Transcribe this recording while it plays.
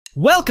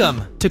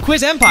Welcome to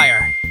Quiz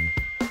Empire!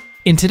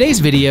 In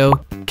today's video,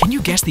 can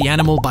you guess the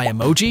animal by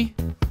emoji?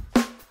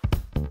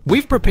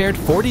 We've prepared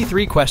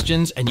 43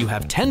 questions and you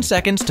have 10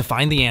 seconds to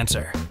find the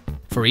answer.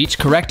 For each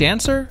correct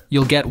answer,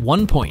 you'll get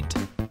 1 point.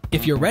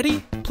 If you're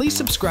ready, please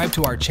subscribe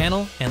to our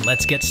channel and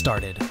let's get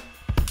started.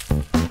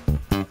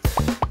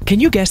 Can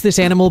you guess this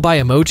animal by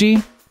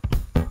emoji?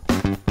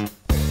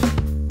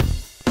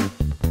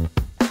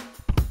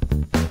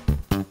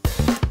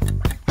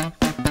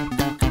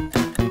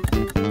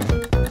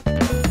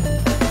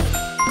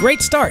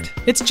 Great start!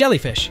 It's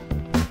jellyfish.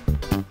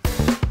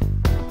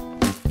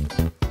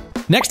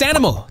 Next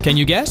animal, can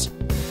you guess?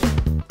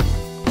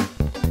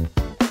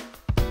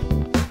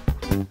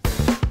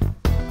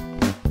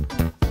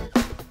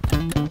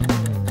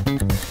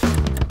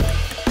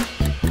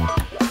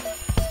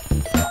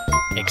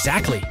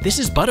 Exactly, this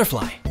is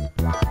butterfly.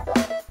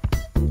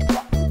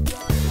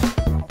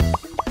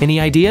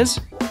 Any ideas?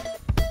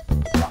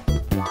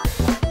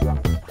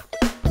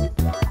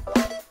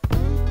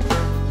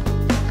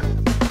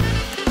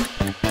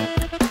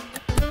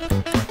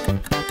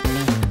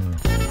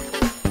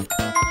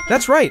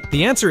 That's right,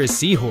 the answer is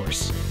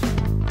seahorse.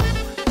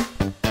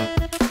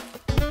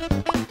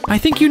 I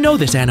think you know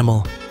this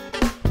animal.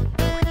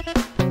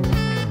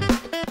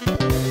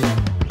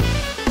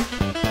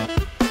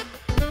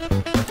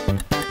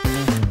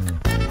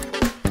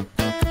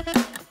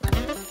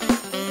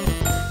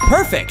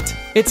 Perfect!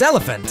 It's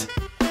elephant.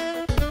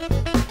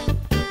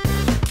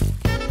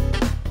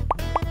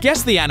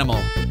 Guess the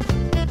animal.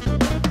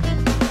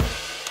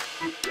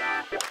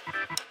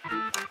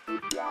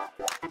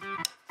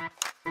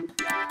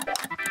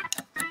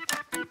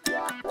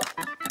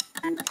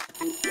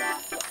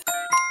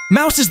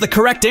 Mouse is the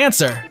correct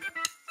answer.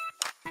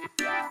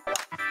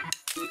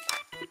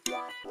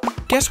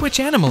 Guess which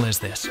animal is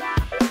this?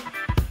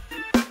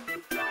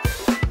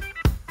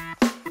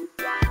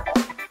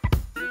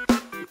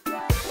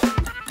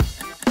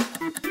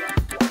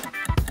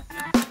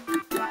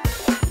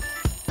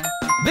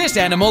 This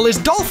animal is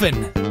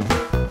dolphin.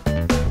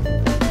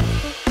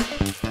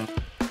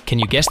 Can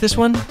you guess this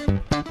one?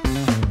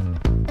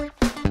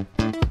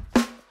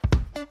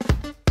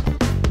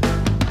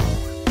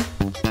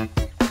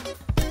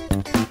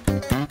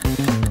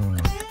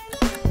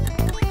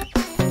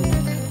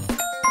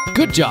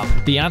 Good job!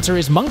 The answer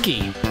is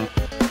monkey.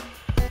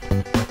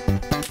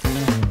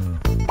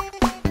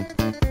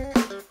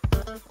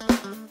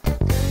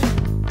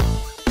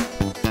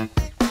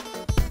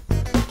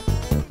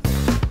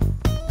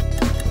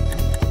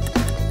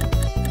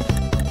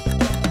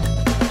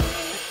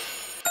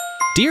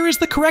 Deer is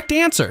the correct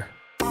answer.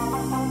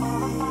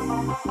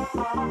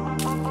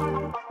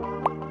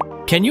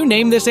 Can you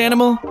name this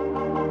animal?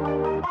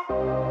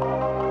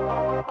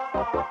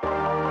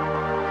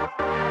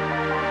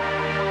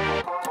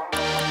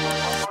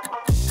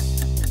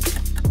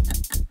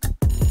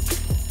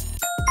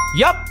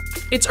 Yup,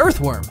 it's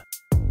earthworm.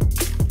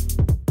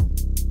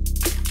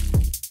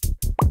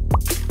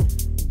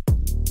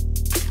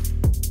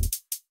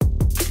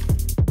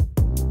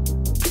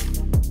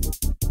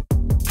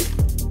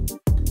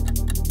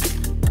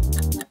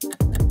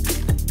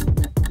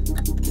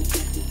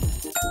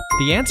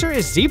 The answer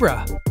is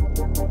zebra.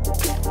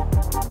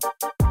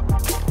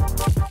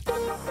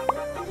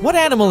 What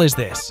animal is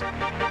this?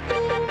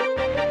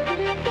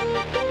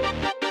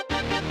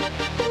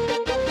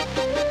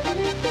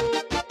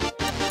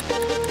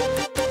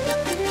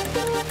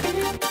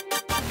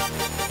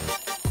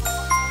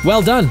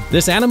 Well done,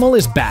 this animal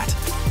is bat.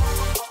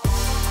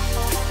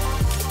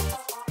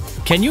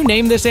 Can you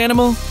name this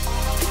animal?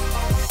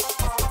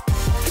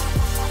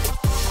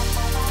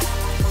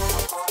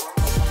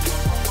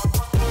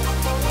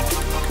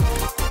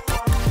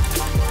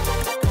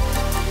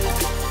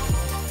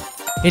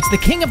 It's the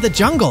king of the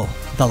jungle,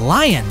 the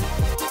lion.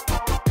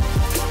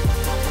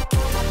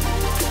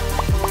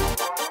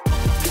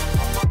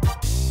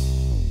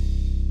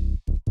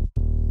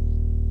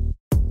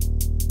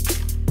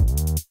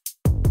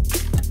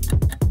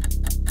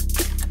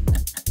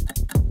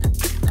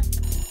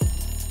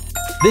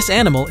 This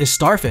animal is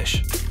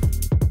starfish.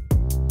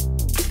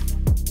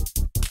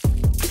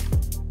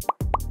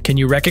 Can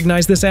you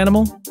recognize this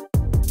animal?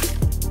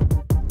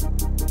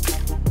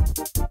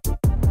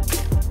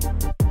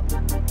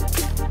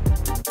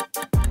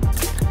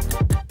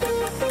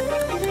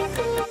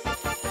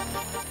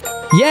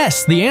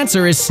 Yes, the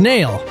answer is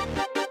snail.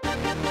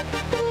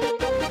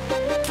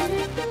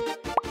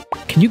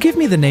 Can you give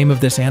me the name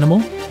of this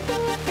animal?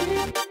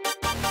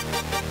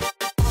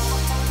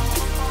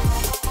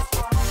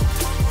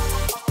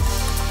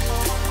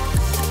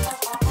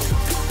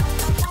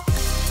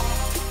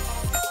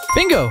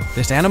 Bingo!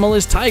 This animal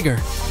is tiger.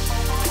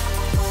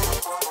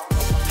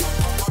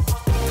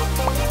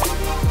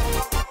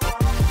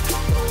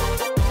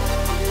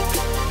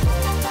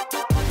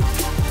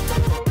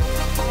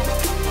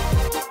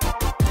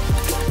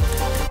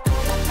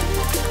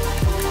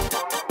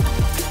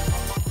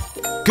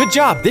 Good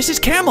job, this is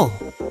camel.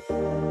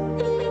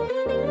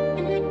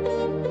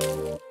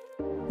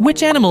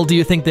 Which animal do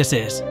you think this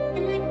is?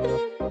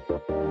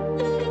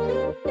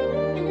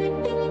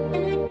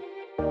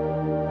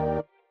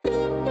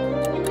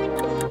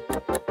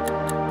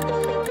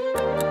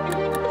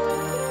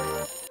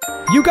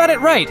 You got it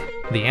right!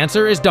 The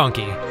answer is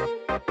donkey.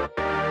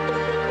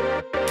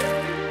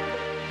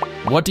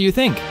 What do you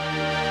think?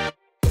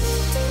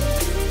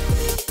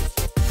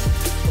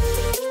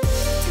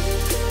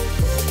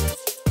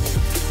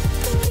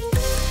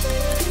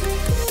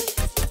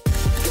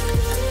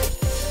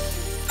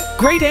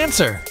 Great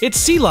answer! It's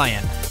sea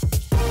lion.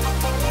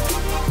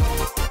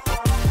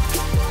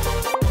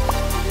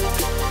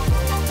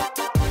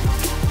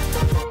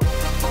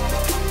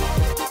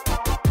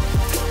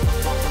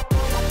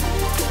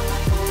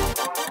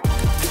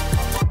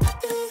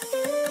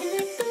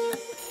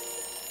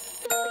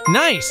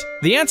 Nice!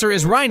 The answer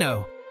is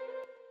rhino.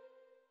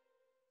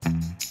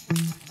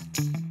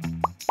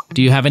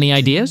 Do you have any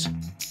ideas?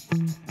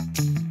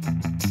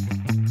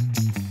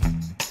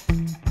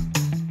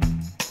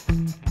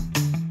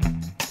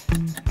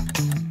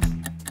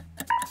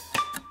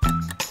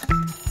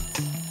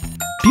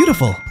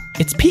 Beautiful!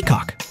 It's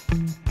peacock.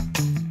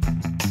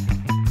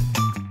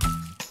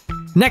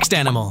 Next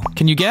animal,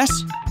 can you guess?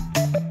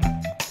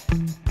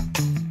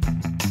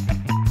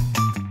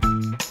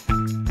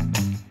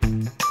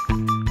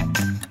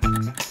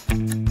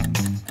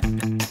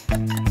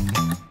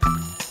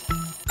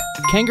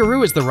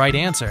 Kangaroo is the right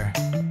answer.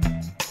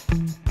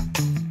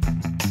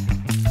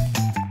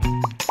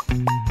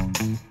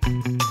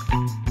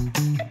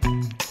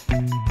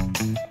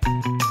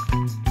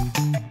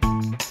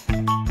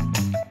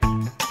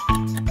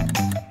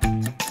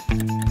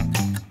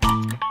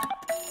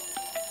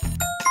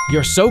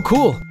 You're so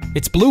cool!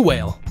 It's blue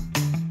whale.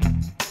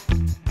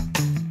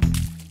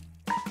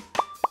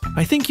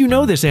 I think you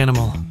know this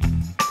animal.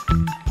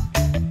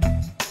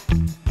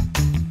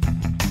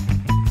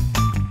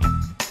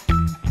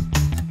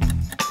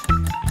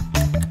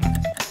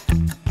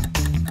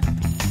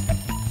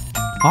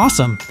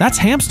 Awesome, that's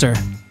hamster.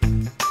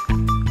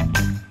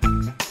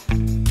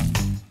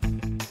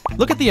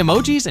 Look at the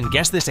emojis and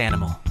guess this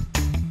animal.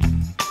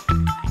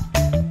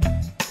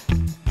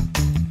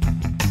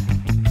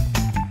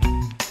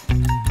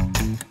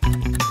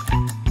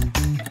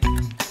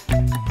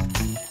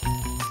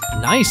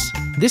 Nice!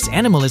 This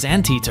animal is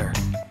anteater.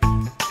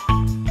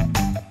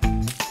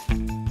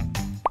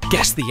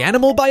 Guess the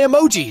animal by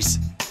emojis!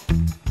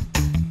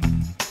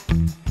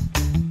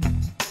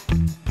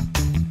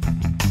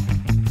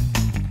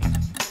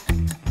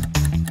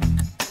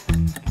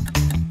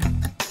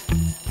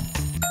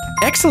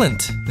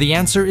 Excellent! The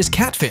answer is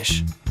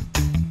catfish.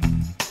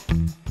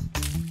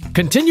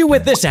 Continue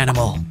with this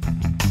animal.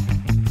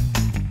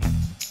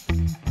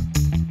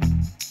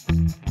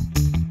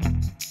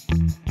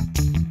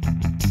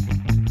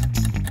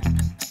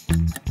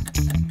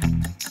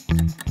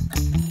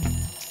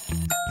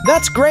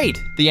 That's great!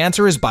 The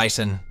answer is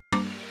bison.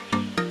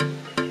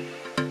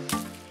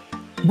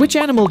 Which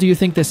animal do you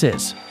think this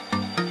is?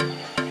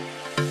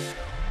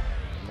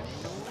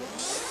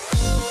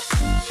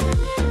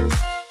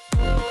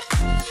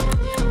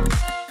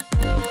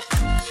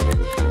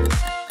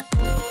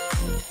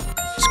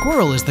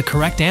 Squirrel is the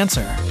correct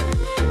answer.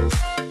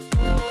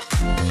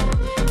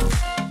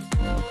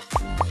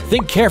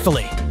 Think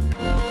carefully.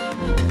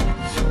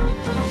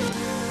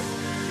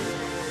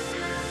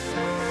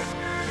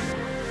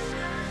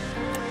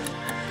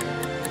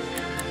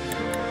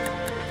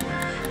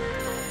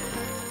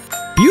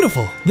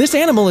 Beautiful! This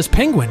animal is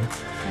penguin.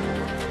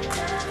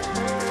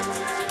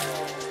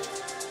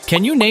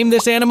 Can you name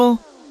this animal?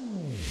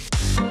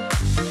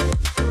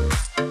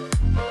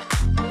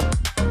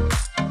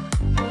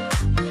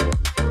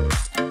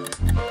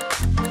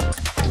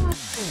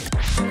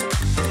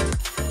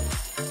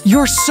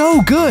 You're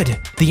so good!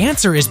 The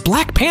answer is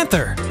Black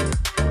Panther.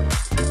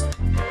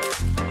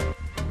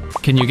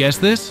 Can you guess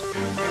this?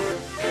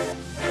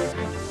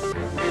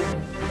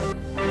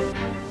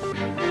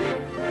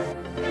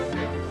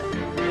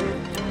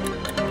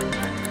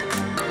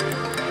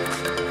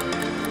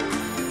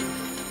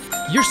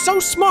 You're so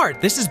smart!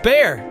 This is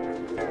bear.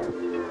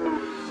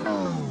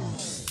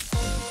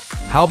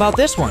 How about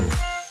this one?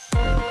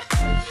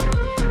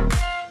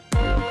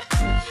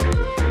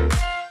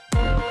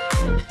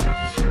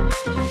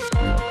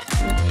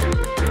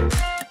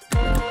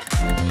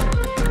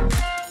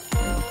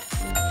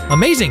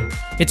 Amazing!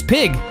 It's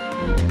pig.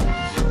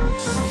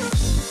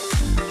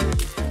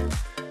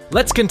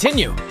 Let's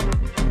continue.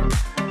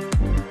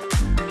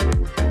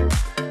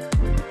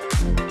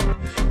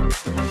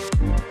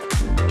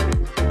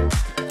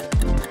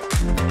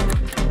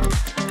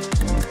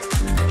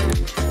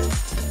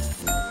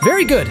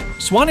 Very good.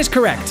 Swan is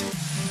correct.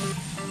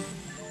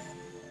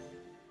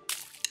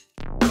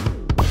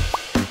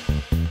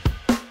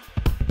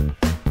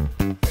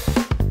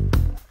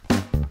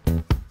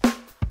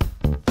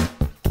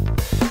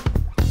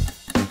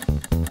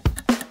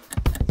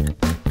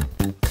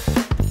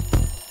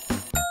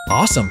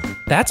 Awesome.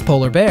 That's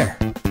polar bear.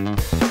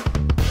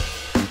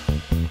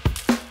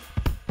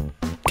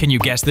 Can you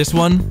guess this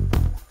one?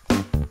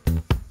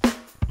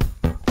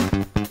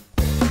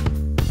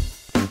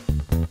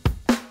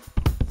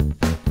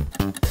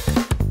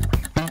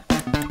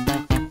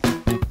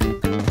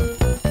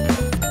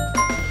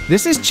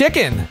 This is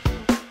chicken.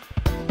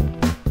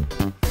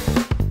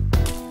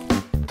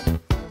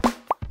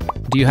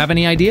 Do you have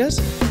any ideas?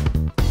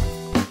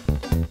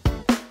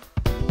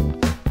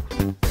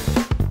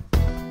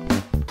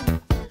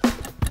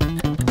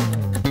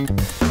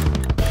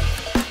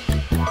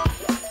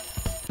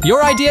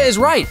 Your idea is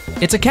right.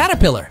 It's a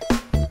caterpillar.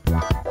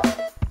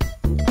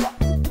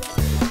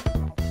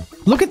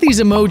 Look at these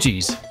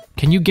emojis.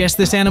 Can you guess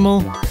this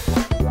animal?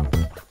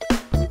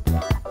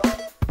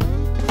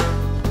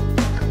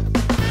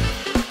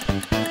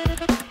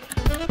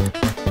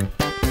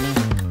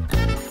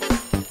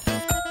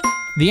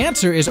 The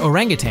answer is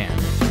orangutan.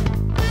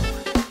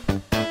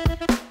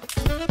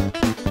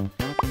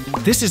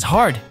 This is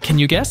hard. Can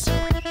you guess?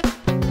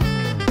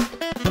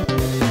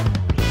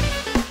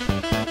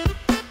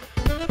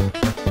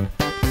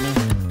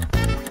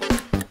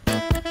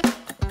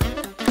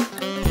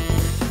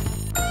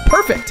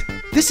 Perfect!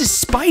 This is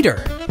spider.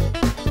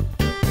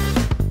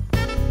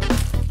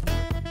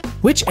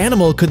 Which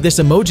animal could this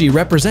emoji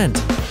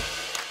represent?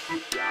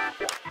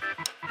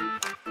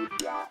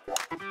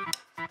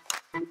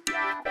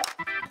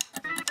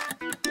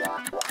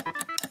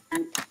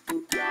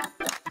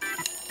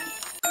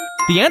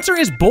 The answer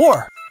is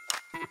boar.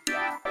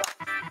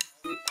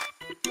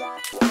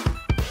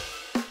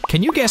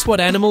 Can you guess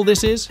what animal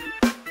this is?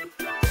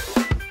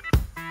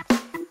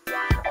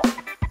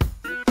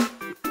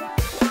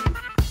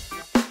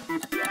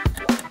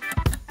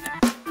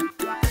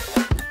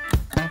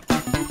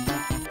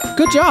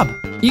 Good job!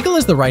 Eagle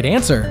is the right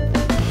answer.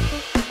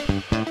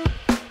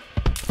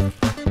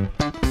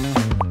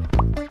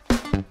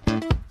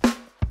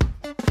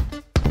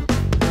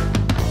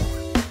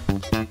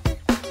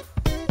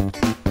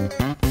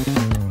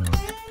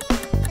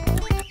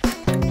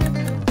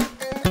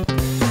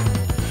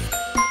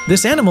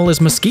 This animal is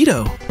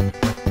mosquito.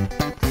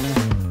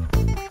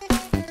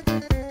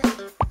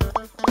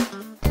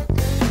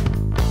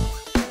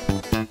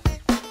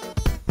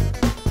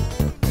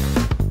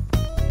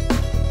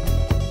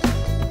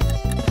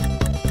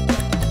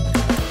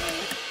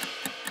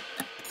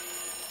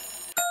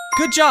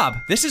 Good job!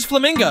 This is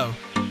flamingo.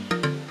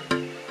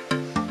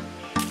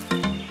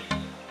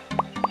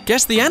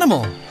 Guess the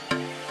animal.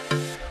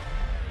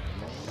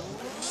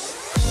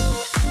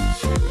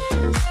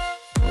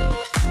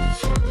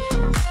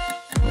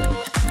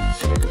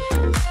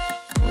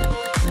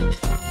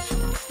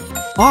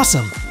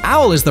 Awesome!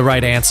 Owl is the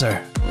right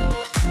answer.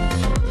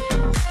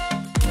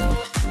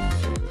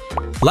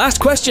 Last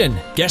question.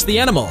 Guess the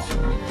animal.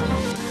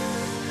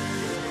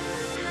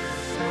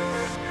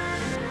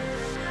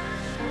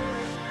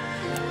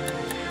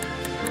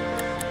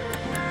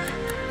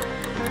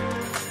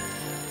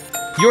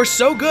 You're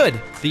so good!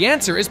 The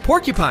answer is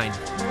porcupine.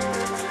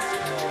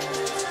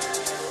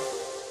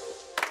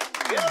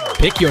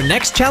 Pick your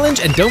next challenge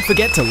and don't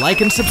forget to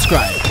like and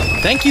subscribe.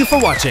 Thank you for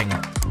watching.